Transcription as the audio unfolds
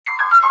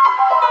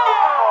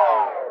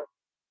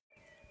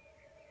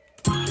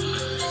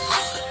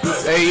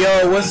Hey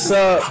yo, what's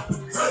up?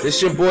 It's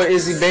your boy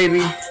Izzy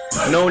Baby,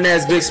 known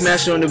as Big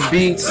Smasher on the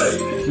beats.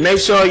 Make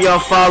sure y'all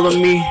follow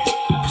me,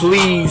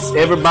 please.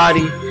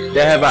 Everybody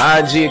that have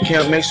an IG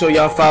account, make sure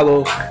y'all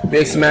follow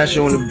Big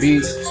Smasher on the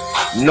beats.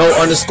 No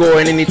underscore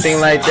and anything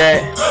like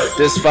that.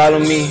 Just follow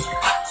me.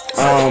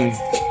 I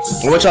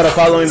want y'all to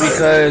follow me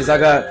because I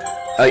got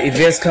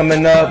events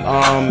coming up.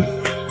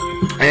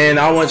 And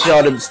I want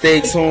y'all to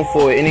stay tuned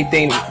for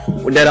anything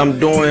that I'm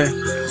doing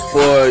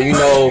for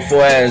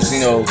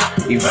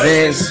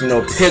events,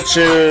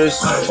 pictures,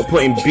 or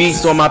putting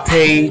beats on my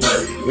page.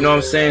 You know what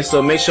I'm saying?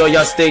 So make sure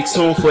y'all stay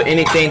tuned for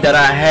anything that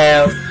I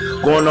have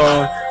going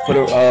on for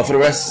the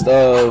rest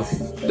of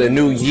the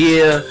new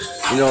year,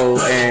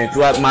 and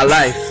throughout my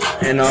life.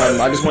 And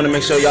I just want to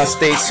make sure y'all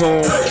stay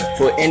tuned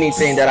for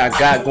anything that I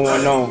got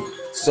going on.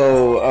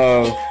 So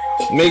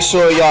make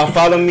sure y'all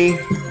follow me.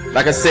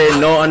 Like I said,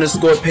 no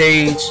underscore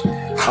page.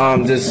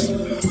 Just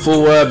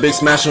full word, Big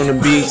Smasher on the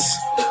beats.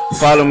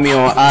 Follow me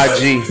on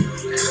IG.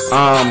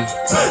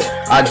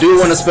 I do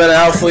want to spell it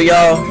out for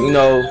y'all,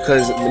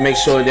 cause to make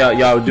sure that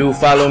y'all do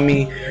follow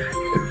me.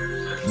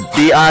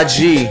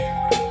 BIGSMASHER,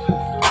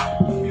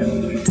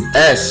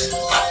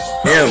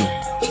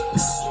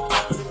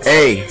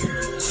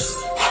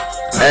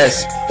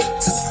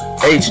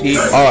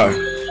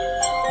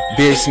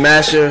 Big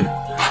Smasher,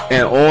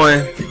 and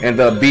on and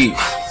the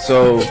beats.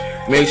 So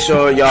make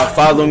sure y'all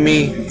follow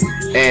me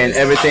and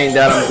everything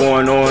that I'm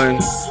going on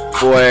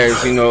for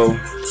as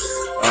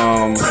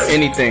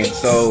anything.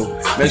 So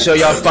make sure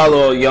y'all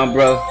follow a young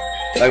bro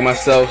like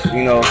myself.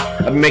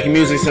 I've been making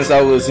music since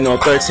I was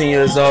 13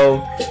 years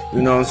old.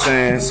 You know what I'm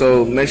saying?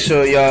 So make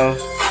sure y'all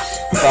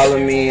follow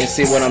me and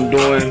see what I'm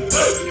doing.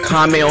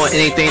 Comment on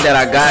anything that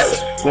I got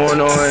going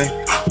on.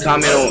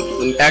 Comment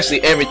on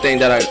actually everything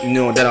that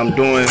that I'm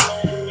doing.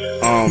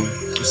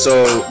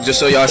 So just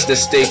so y'all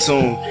just stay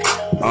tuned.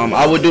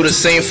 I would do the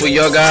same for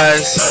y'all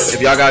guys.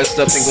 If y'all got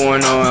something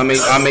going on, I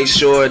make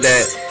sure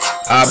that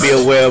I'll be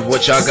aware of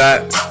what y'all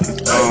got.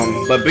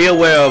 But be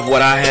aware of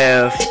what I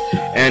have,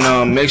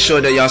 and make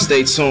sure that y'all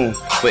stay tuned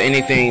for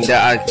anything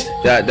that I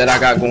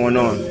got going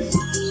on.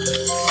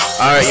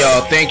 All right,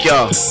 y'all. Thank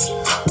y'all.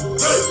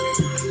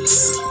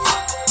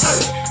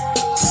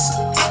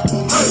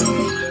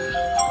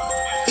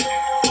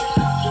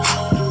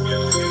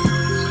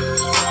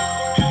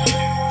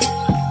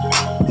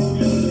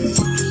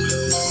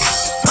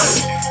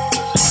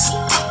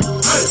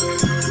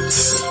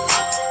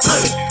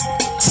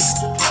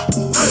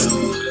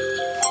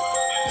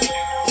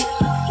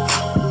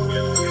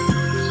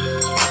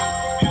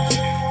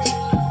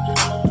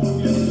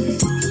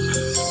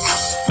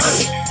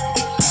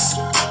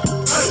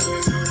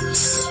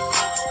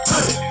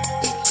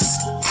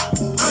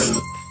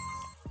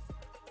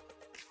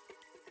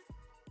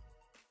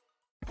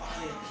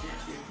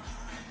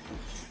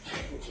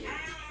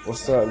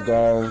 What's up,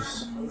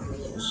 guys?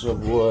 It's your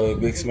boy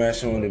Big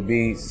Smasher on the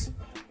beats.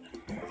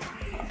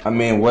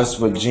 I'm in West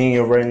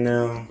Virginia right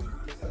now,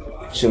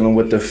 chilling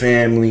with the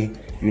family.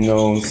 You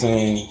know what I'm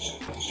saying?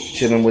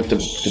 Chilling with the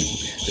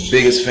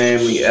biggest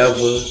family ever.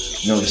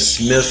 The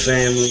Smith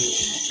family.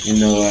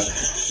 I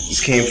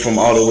just came from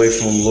all the way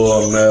from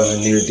Laurel,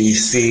 Maryland, near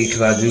DC,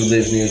 because I do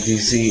live near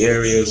DC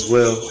area as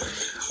well.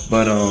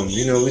 But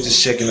we're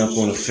just checking up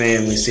on the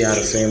family, see how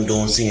the fam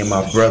doing, seeing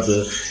my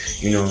brother.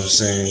 You know what I'm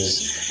saying?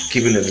 Just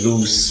keeping it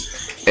loose,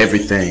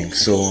 everything.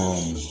 So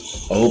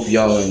I hope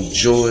y'all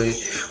enjoy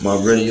my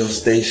radio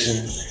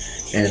station,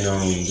 and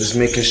just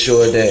making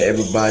sure that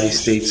everybody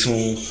stay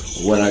tuned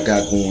with what I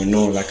got going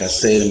on. Like I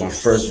said in my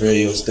first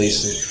radio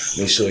station,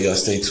 make sure y'all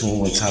stay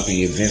tuned on top of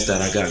the events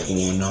that I got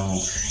going on.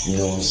 You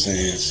know what I'm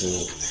saying? So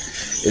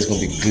it's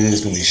gonna be good,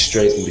 it's gonna be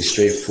straight, it's gonna be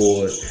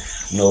straightforward.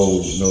 No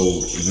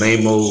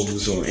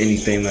lamos or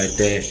anything like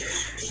that.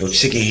 No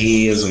chicken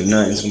heads or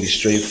nothing. It's gonna be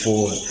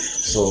straightforward.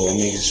 So I'm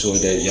making sure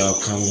that y'all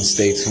come and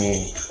stay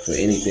tuned for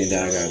anything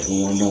that I got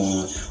going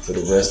on for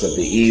the rest of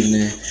the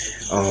evening,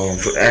 for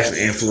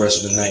the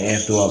rest of the night, and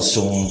throughout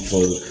so on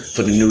for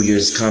the New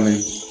Year's coming.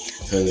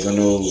 Because I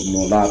know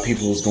a lot of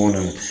people is going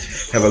to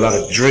have a lot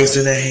of drinks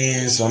in their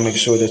hands. So I make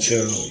sure that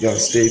y'all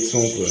stay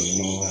tuned for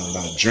have a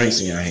lot of drinks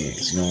in your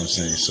hands. You know what I'm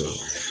saying? So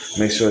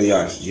make sure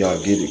y'all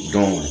get it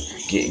going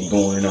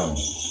on.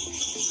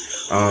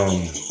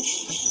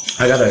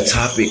 I got a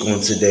topic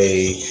on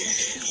today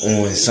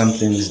on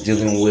something that's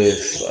dealing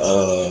with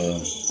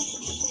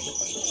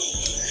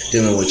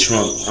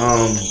Trump.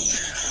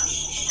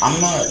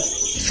 I'm not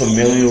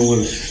familiar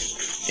with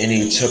any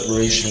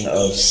interpretation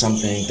of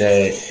something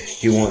that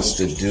he wants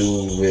to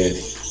do with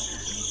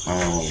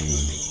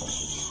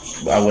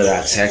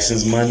our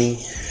taxes money.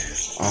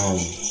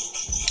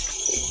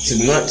 To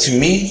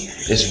me,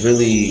 it's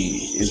really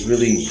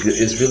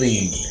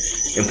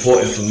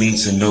important for me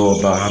to know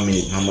about how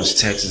much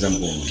taxes I'm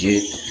going to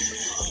get,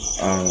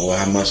 or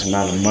how much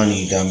amount of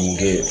money that I'm going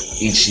to get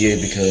each year,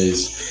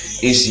 because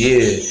each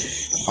year,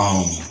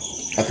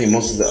 I think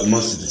most of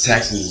the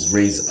taxes is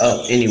raised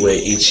up anyway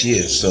each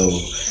year. So,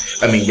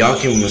 y'all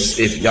can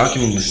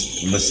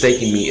mistake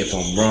me if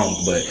I'm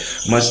wrong, but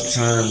most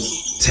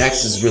times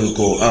taxes really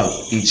go up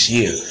each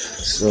year.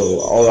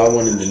 So all I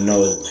wanted to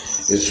know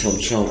is from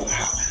Trump,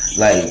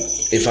 like,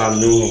 if I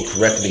knew him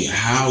correctly,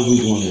 how are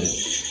we going to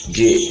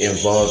get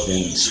involved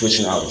in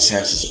switching our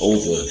taxes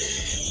over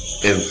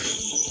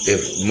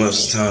if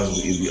most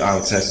times our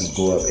taxes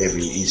go up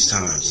each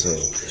time. So,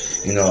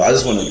 I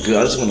just want a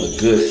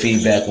good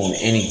feedback on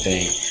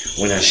anything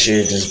when I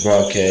share this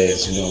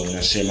broadcast. When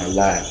I share my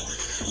live,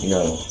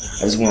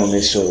 I just want to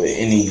make sure that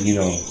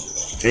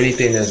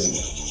anything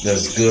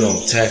that's good on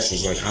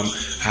taxes, like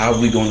how are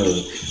we going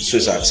to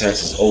switch our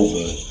taxes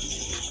over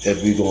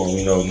if we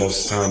going,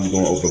 most of the time we're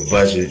going over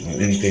budget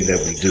on anything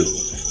that we do.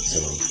 So,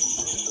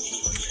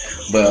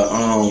 but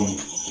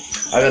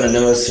I got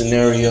another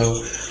scenario.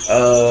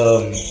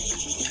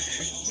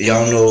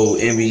 Y'all know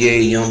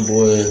NBA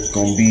YoungBoy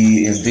gonna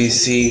be in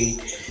DC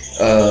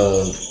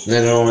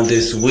later on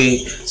this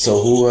week. So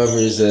whoever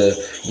is a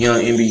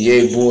young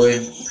NBA boy,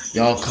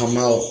 y'all come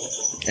out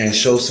and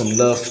show some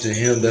love to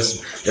him.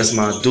 That's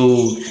my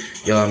dude,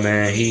 y'all,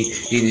 man.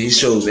 He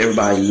shows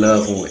everybody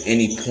love on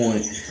any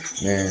point,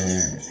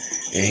 man,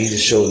 and he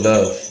just showed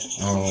love.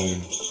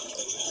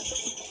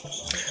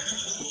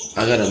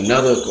 I got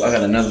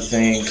another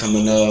thing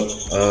coming up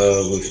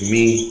with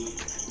me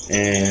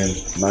and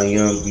my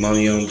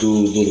young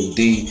dude, Little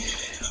D.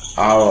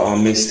 Our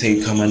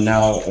mixtape coming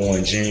out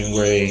on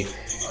January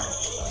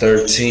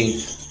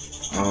 13th.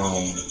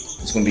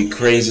 It's gonna be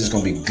crazy. It's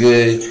gonna be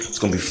good. It's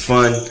gonna be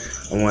fun.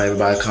 I want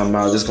everybody to come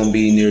out. It's gonna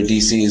be near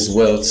DC as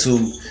well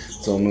too.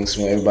 So I'm gonna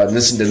want everybody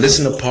listen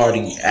to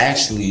party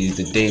actually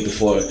the day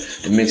before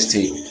the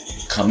mixtape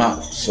come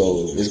out.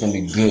 So it's gonna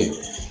be good.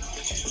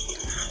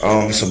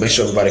 So make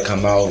sure everybody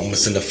come out. I'm gonna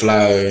send the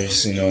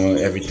flyers,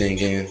 everything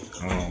in.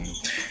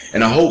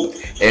 And I hope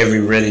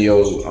every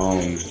radio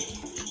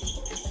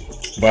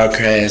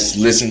broadcast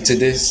listen to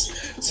this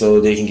so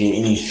they can get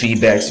any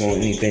feedbacks on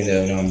anything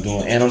that I'm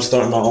doing. And I'm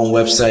starting my own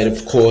website,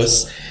 of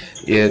course.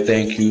 Yeah,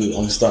 thank you.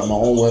 I'm starting my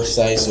own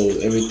website, so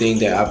everything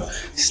that I've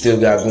still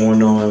got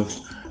going on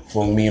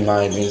for me and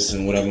my events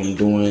and whatever I'm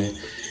doing,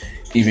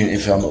 even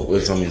if I'm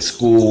in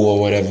school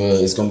or whatever,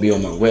 it's gonna be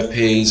on my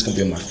webpage, it's gonna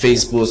be on my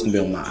Facebook, it's gonna be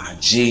on my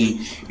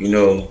IG,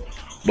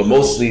 but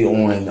mostly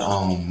on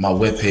my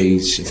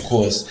webpage, of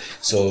course.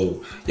 So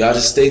y'all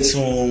just stay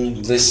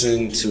tuned,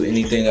 listen to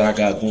anything that I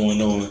got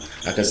going on.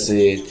 Like I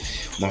said,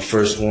 my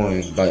first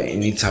one about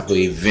any type of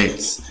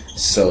events.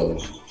 So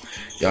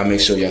y'all make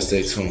sure y'all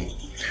stay tuned.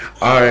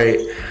 Alright,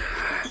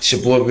 it's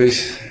your boy Big.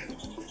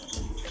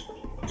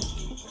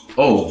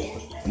 Oh,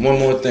 one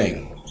more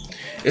thing.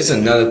 It's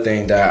another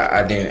thing that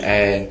I didn't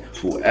add.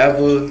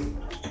 Whoever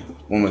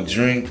wanna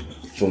drink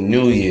for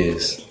New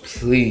Year's,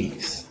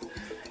 please,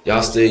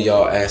 y'all stay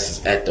y'all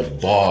asses at the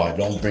bar.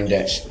 Don't bring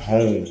that shit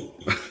home.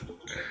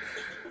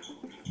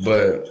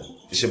 But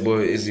it's your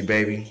boy Izzy,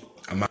 baby.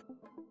 I'm out.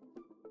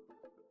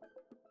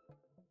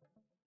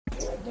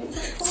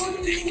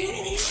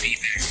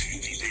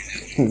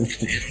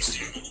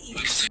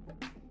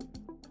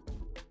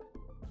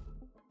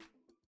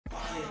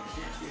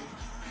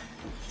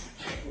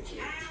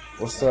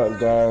 What's up,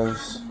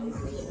 guys?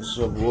 It's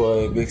your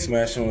boy Big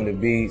Smash on the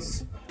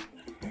beats.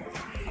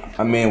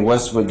 I'm in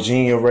West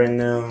Virginia right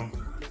now,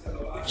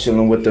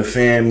 chilling with the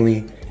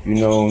family. You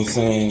know what I'm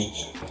saying?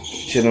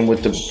 Chilling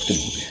with the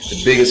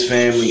biggest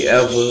family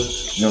ever.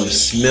 The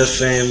Smith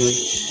family. I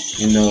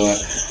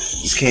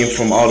just came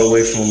from all the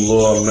way from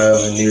Laurel,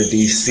 Maryland, near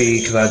DC,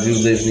 because I do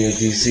live near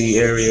DC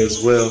area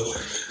as well.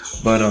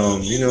 But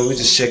we're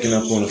just checking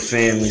up on the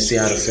family, see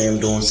how the family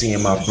doing,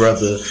 seeing my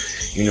brother.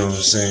 You know what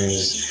I'm saying?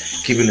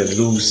 Just keeping it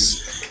loose,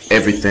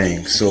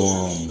 everything. So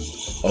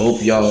I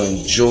hope y'all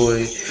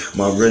enjoy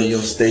my radio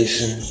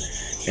station,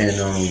 and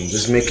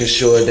just making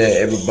sure that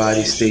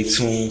everybody stay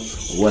tuned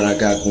with what I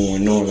got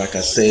going on. Like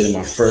I said in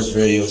my first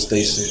radio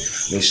station,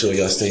 make sure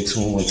y'all stay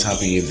tuned on top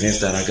of the events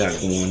that I got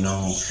going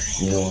on.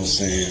 You know what I'm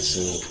saying?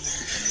 So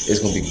it's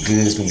gonna be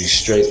good. It's gonna be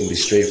straight. It's gonna be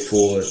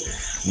straightforward.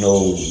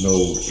 No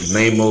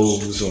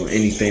lamos or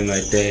anything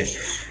like that.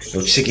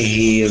 No chicken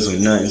heads or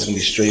nothing. It's gonna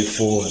be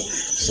straightforward.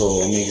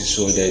 So I'm making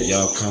sure that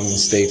y'all come and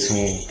stay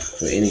tuned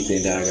for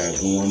anything that I got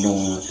going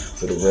on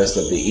for the rest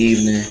of the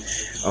evening,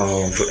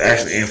 for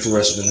the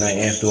rest of the night,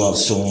 and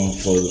throughout so on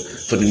for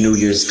the New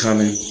Year's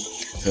coming.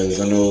 Because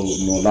I know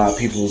a lot of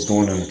people is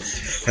going to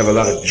have a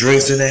lot of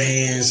drinks in their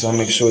hands. So I'll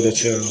make sure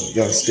that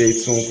y'all stay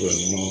tuned for a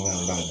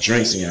lot of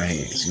drinks in your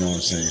hands. You know what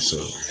I'm saying?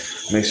 So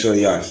make sure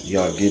y'all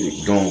get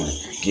it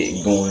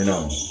going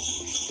on.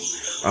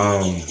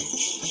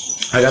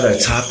 I got a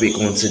topic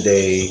on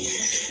today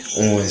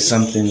on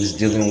something that's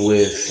dealing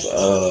with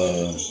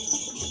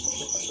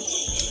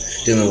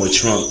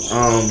Trump.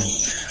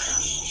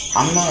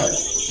 I'm not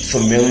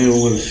familiar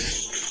with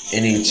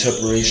any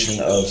interpretation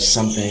of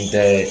something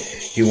that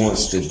he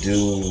wants to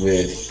do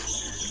with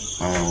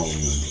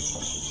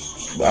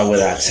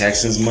our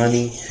taxes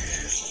money.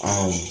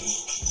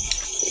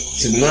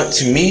 To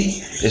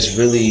me, it's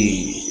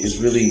really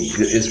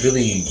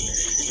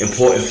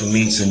important for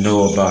me to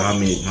know about how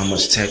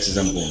much taxes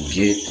I'm gonna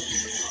get,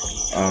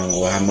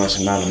 or how much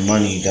amount of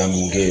money that I'm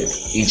gonna get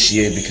each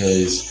year,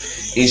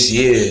 because each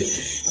year,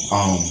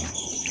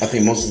 I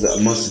think most of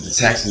the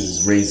taxes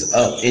is raised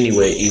up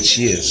anyway each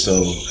year.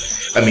 So,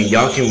 I mean,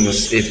 y'all can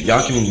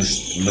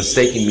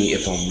mistaken me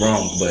if I'm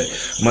wrong, but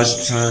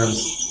much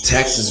times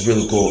taxes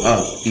really go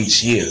up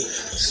each year.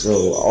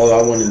 So all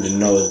I wanted to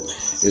know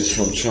is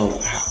from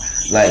Trump,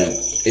 like,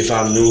 if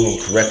I knew him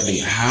correctly,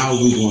 how are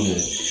we gonna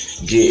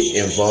get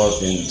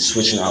involved in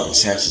switching our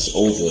taxes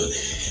over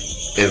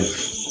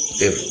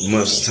if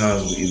most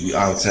times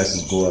our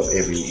taxes go up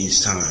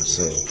each time.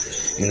 So,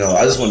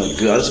 I just want a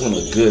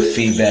good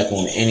feedback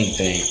on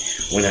anything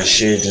when I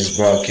share this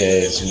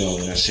broadcast.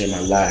 When I share my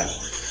live,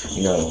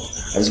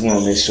 I just want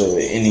to make sure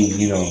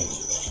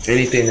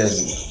anything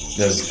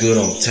that's good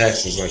on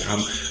taxes. Like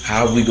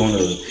how are we gonna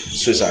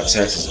switch our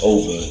taxes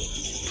over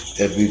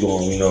if we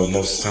going,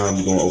 most of the time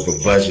we're going over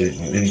budget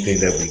on anything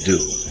that we do.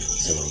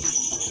 So,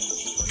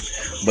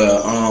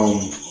 but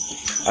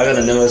I got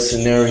another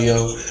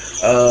scenario.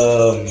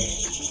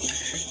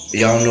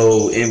 Y'all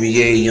know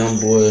NBA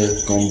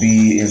YoungBoy gonna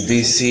be in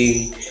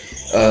DC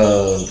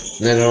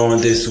later on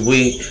this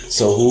week.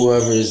 So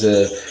whoever is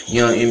a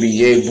young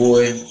NBA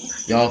boy,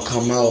 y'all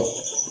come out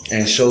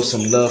and show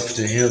some love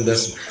to him.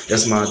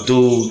 That's my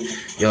dude,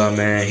 y'all,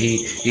 man.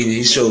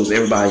 He shows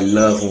everybody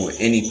love on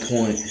any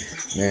point,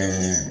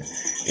 man,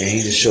 and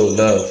he just showed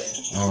love.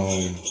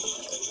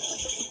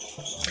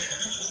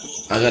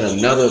 I got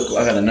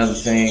another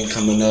thing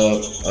coming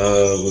up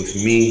with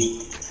me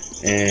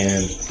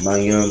and my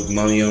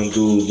young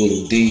dude,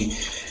 Little D.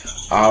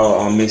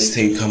 Our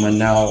mixtape coming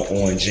out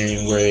on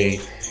January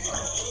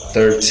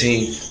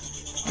 13th.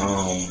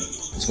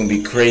 It's gonna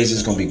be crazy.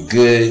 It's gonna be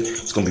good.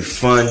 It's gonna be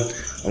fun.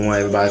 I want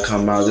everybody to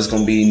come out. It's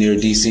gonna be near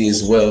DC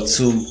as well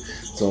too.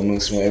 So I'm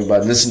just want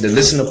everybody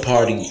listen to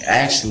party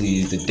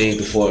actually the day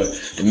before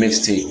the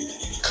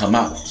mixtape come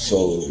out.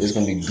 So it's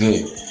gonna be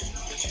good.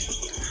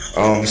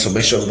 So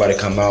make sure everybody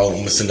come out. I'm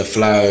gonna send the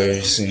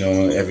flyers,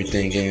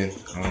 everything in.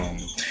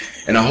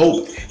 And I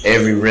hope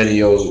every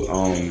radio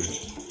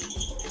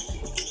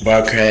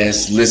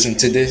broadcast listen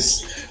to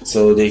this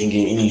so they can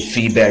get any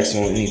feedbacks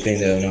on anything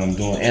that I'm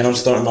doing. And I'm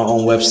starting my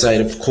own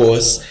website, of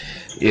course.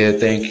 Yeah,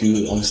 thank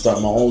you. I'm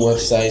starting my own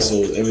website,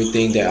 so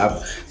everything that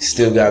I've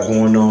still got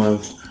going on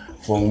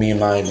for me and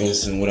my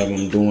events and whatever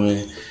I'm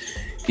doing,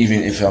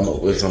 even if I'm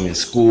in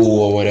school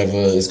or whatever,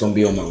 it's gonna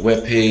be on my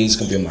webpage, it's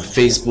gonna be on my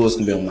Facebook, it's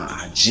gonna be on my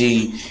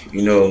IG,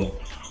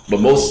 but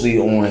mostly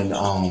on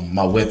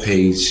my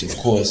webpage, of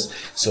course.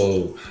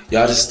 So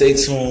y'all just stay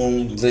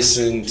tuned,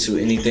 listen to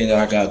anything that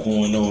I got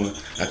going on.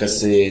 Like I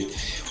said,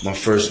 my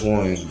first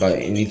one about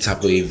any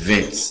type of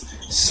events.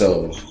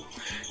 So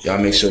y'all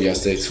make sure y'all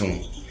stay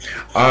tuned.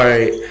 All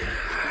right,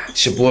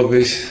 it's your boy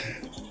Biggs.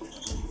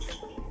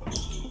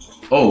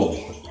 Oh,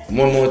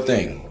 one more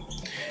thing.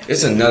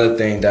 It's another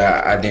thing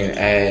that I didn't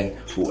add.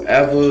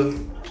 Whoever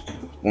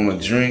wanna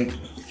drink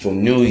for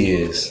New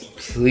Year's,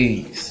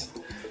 please,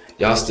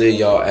 y'all stay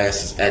y'all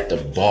asses at the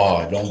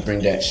bar. Don't bring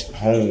that shit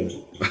home.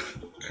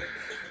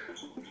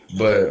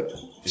 But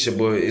it's your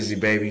boy Izzy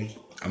Baby.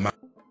 I'm out.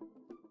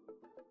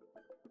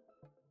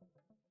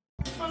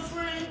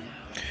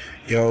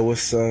 Yo,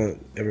 what's up,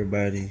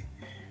 everybody?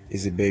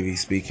 Izzy Baby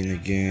speaking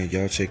again.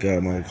 Y'all check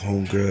out my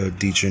homegirl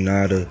D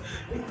Trinata,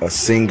 a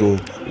single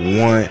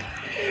one.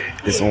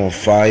 It's on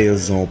fire,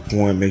 it's on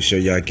point. Make sure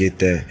y'all get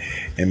that.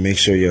 And make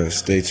sure y'all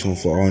stay tuned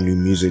for all new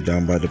music that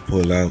I'm about to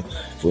pull out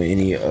for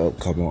any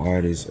upcoming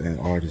artists and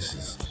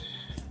artists.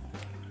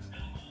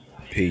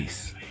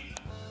 Peace.